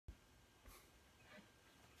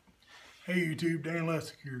Hey YouTube, Dan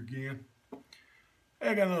Lessick here again.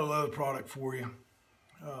 I got another leather product for you.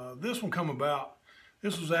 This one come about,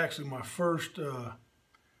 this was actually my first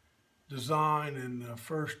design and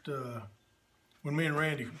when me and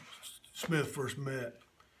Randy Smith first met.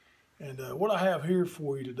 And what I have here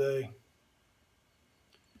for you today,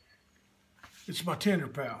 it's my Tinder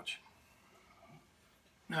pouch.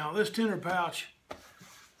 Now this Tinder pouch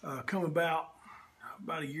come about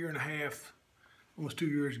a year and a half, almost 2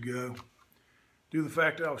 years ago, due to the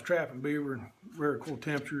fact that I was trapping beaver in very cold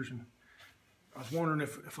temperatures, and I was wondering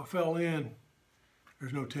if I fell in,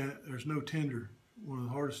 there's no tinder. One of the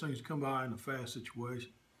hardest things to come by in a fast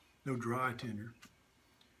situation, no dry tinder.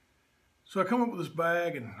 So I come up with this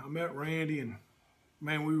bag, and I met Randy, and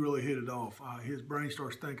man, we really hit it off. His brain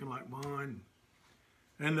starts thinking like mine.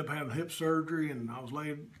 I ended up having hip surgery, and I was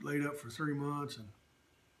laid up for 3 months, and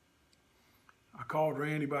I called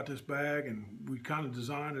Randy about this bag, and we kind of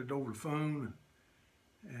designed it over the phone.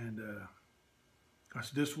 And I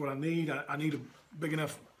said, this is what I need. I need a big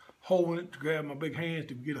enough hole in it to grab my big hands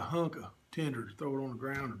to get a hunk of tinder to throw it on the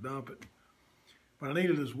ground or dump it. But I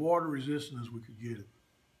needed as water resistant as we could get it.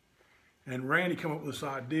 And Randy came up with this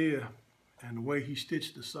idea, and the way he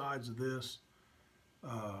stitched the sides of this,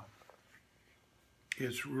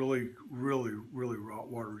 it's really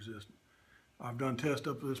water resistant. I've done tests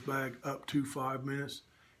up to this bag up to 5 minutes.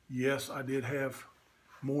 Yes, I did have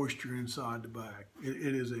moisture inside the bag.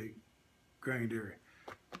 It is a grained area.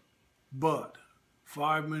 But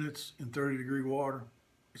 5 minutes in 30-degree water,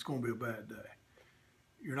 it's going to be a bad day.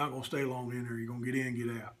 You're not going to stay long in there. You're going to get in,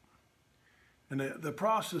 get out. And the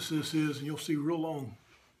process this is, and you'll see real long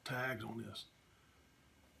tags on this,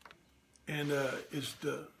 and is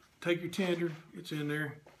to take your tinder, it's in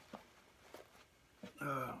there,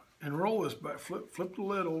 and roll this back, flip the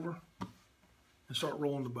lid over, and start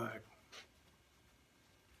rolling the bag.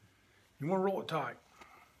 You want to roll it tight.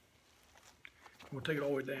 We'll take it all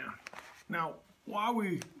the way down. Now, why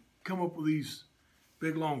we come up with these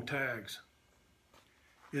big long tags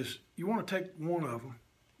is you want to take one of them,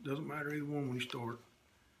 doesn't matter either one when you start.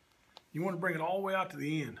 You want to bring it all the way out to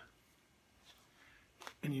the end,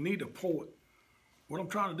 and you need to pull it. What I'm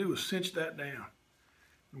trying to do is cinch that down.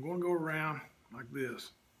 I'm going to go around like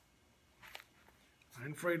this. I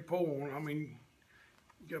ain't afraid to pull one. I mean,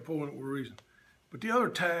 you got to pull it with a reason. But the other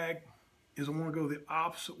tag is I want to go the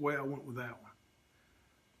opposite way I went with that one.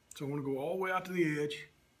 So I want to go all the way out to the edge,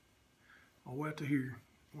 all the way out to here.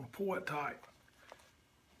 I want to pull that tight,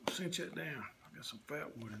 cinch that down. I got some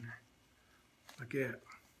fat wood in there, like that.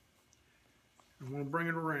 I want to bring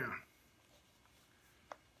it around.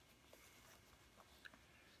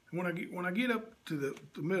 And when I get up to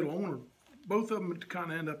the middle, I want both of them to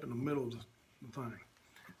kind of end up in the middle of the thing.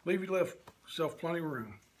 Leave yourself plenty of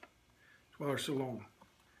room. That's why they're so long.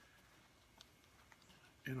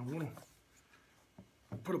 And I want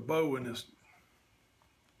to put a bow in this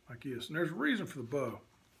like this. And there's a reason for the bow.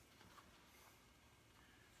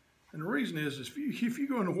 And the reason is if you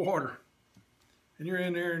go in the water and you're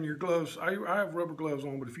in there and your gloves, I have rubber gloves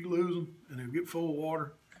on, but if you lose them and they get full of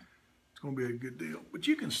water, it's going to be a good deal. But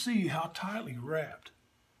you can see how tightly wrapped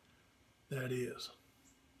that is.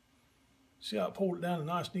 See how I pulled it down in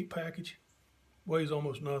a nice neat package? Weighs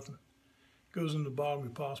almost nothing. Goes in the bottom of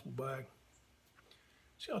your possible bag.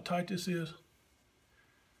 See how tight this is?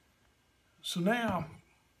 So now,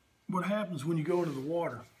 what happens when you go into the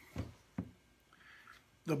water?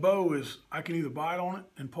 The bow is, I can either bite on it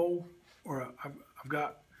and pull, or I've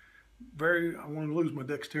got I want to lose my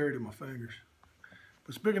dexterity in my fingers. But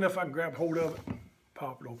it's big enough I can grab hold of it,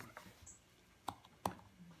 pop it open.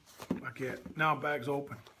 Like that. Now the bag's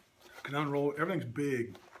open. I can unroll it. Everything's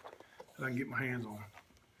big that I can get my hands on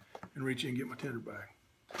and reach in and get my tinder bag.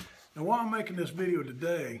 Now why I'm making this video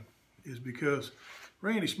today is because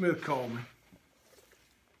Randy Smith called me,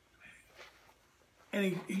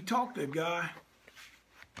 and he talked to a guy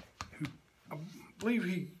who, I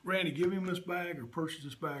believe Randy gave him this bag or purchased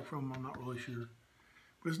this bag from him, I'm not really sure.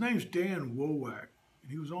 But his name's Dan Wowak, and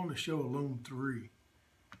he was on the show Alone 3.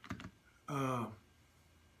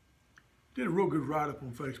 Did a real good write-up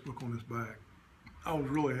on Facebook on this bag. I was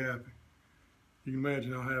really happy. You can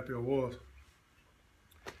imagine how happy I was.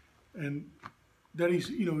 And that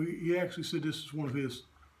he actually said this is one of his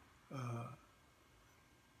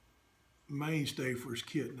mainstay for his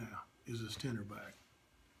kit now, is his tinder bag.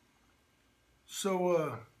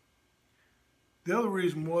 So the other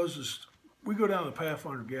reason is we go down to the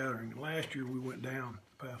Pathfinder Gathering. Last year we went down to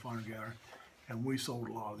the Pathfinder Gathering and we sold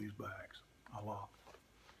a lot of these bags, a lot.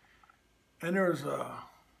 And there's a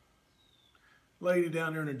lady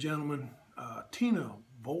down there and a gentleman, Tina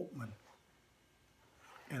Voltman,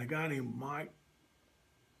 and a guy named Mike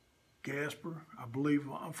Gasper, I believe.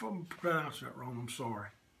 I'm pronouncing that wrong, I'm sorry.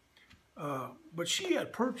 But she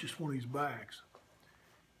had purchased one of these bags.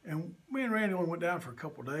 And me and Randy only went down for a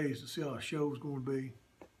couple of days to see how the show was going to be.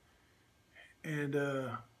 And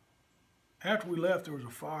after we left, there was a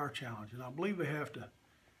fire challenge. And I believe they have to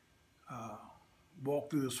walk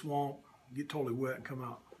through the swamp, get totally wet, and come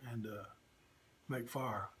out and make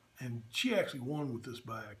fire. And she actually won with this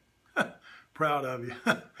bag. Proud of you.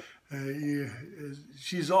 Yeah,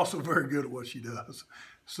 she's also very good at what she does.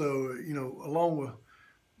 So, you know, along with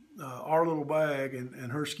our little bag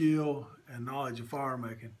and her skill and knowledge of fire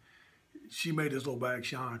making, she made this little bag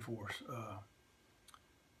shine for us.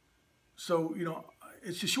 So, you know,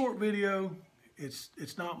 it's a short video.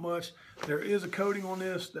 It's not much. There is a coating on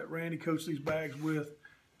this that Randy coats these bags with.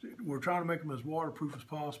 We're trying to make them as waterproof as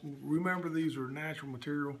possible. Remember, these are natural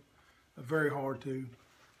material, very hard to.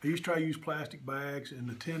 I used to try to use plastic bags, and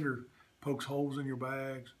the Tinder pokes holes in your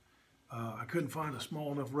bags. I couldn't find a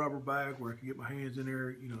small enough rubber bag where I could get my hands in there,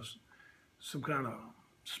 you know, some kind of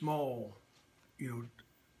small, you know,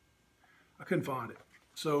 I couldn't find it.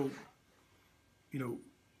 So, you know,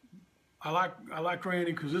 I like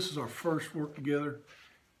Randy because this is our first work together.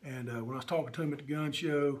 And when I was talking to him at the gun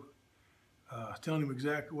show, I was telling him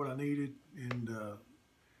exactly what I needed, and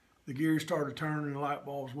the gears started turning and the light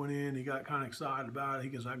bulbs went in. He got kind of excited about it. He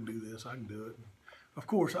goes, I can do this, I can do it. And of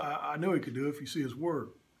course, I know he could do it if you see his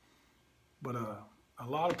work. But a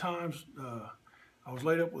lot of times, I was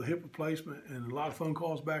laid up with a hip replacement and a lot of phone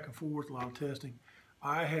calls back and forth, a lot of testing.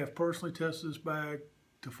 I have personally tested this bag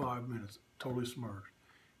to 5 minutes, totally submerged.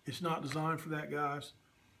 It's not designed for that, guys.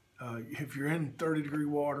 If you're in 30-degree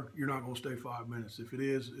water, you're not going to stay 5 minutes. If it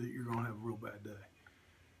is, you're going to have a real bad day.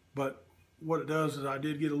 But what it does is I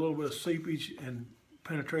did get a little bit of seepage and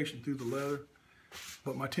penetration through the leather,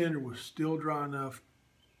 but my tinder was still dry enough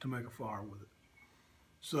to make a fire with it.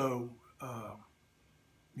 So,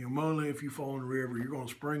 you know, mainly if you fall in the river, you're going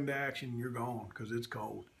to spring to action and you're gone because it's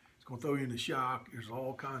cold. It's going to throw you into shock. There's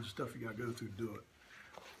all kinds of stuff you got to go through to do it,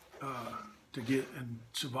 to get and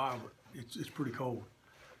survive it. It's pretty cold.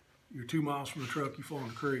 You're 2 miles from the truck, you fall in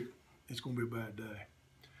the creek, it's going to be a bad day.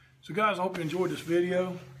 So guys, I hope you enjoyed this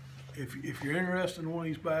video. If you're interested in one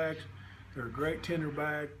of these bags, they're a great Tinder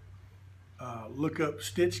bag. Look up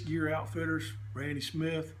Stitch Gear Outfitters, Randy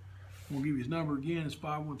Smith. We'll give you his number again. It's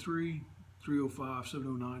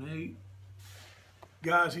 513-305-7098.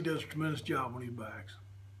 Guys, he does a tremendous job on these bags.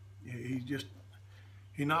 He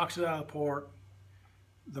knocks it out of the park.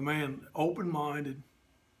 The man, open-minded.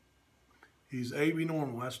 He's AB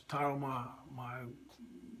Normal. That's the title of my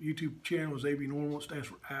YouTube channel is AB Normal. It stands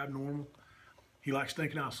for abnormal. He likes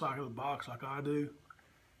thinking outside of the box like I do.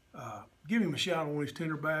 Give him a shout on one of these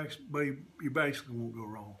Tinder bags, but you basically won't go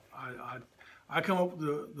wrong. I come up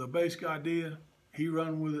with the basic idea. He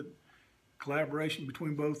run with it. Collaboration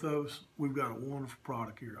between both of us. We've got a wonderful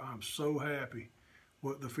product here. I'm so happy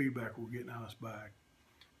with the feedback we're getting out of this bag.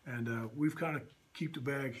 And we've kind of keep the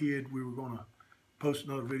bag hid. We were going to post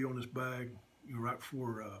another video on this bag, you know, right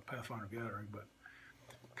before Pathfinder Gathering, but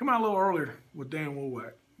come out a little earlier with Dan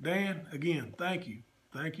Wowak. Dan, again, thank you.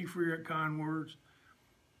 Thank you for your kind words.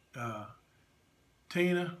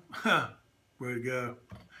 Tina, way to go.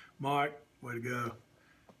 Mike, way to go.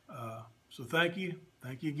 So thank you.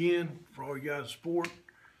 Thank you again for all you guys' support.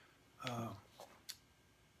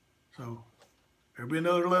 So there'll be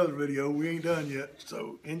another leather video. We ain't done yet.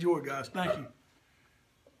 So enjoy, guys. Thank you.